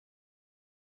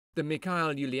The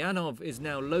Mikhail Ulyanov is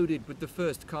now loaded with the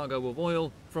first cargo of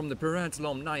oil from the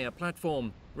Prirazlomnaya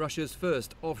platform, Russia's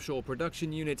first offshore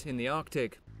production unit in the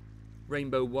Arctic.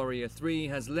 Rainbow Warrior 3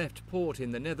 has left port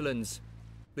in the Netherlands.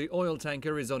 The oil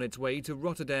tanker is on its way to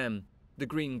Rotterdam. The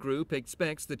Green Group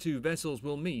expects the two vessels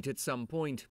will meet at some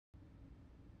point.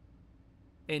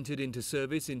 Entered into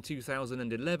service in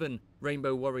 2011,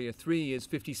 Rainbow Warrior 3 is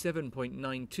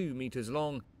 57.92 meters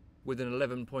long, with an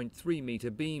 11.3 meter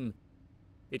beam.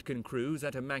 It can cruise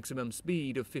at a maximum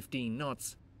speed of 15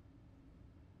 knots.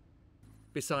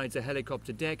 Besides a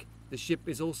helicopter deck, the ship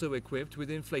is also equipped with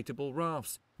inflatable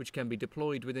rafts, which can be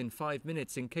deployed within 5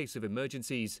 minutes in case of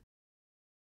emergencies.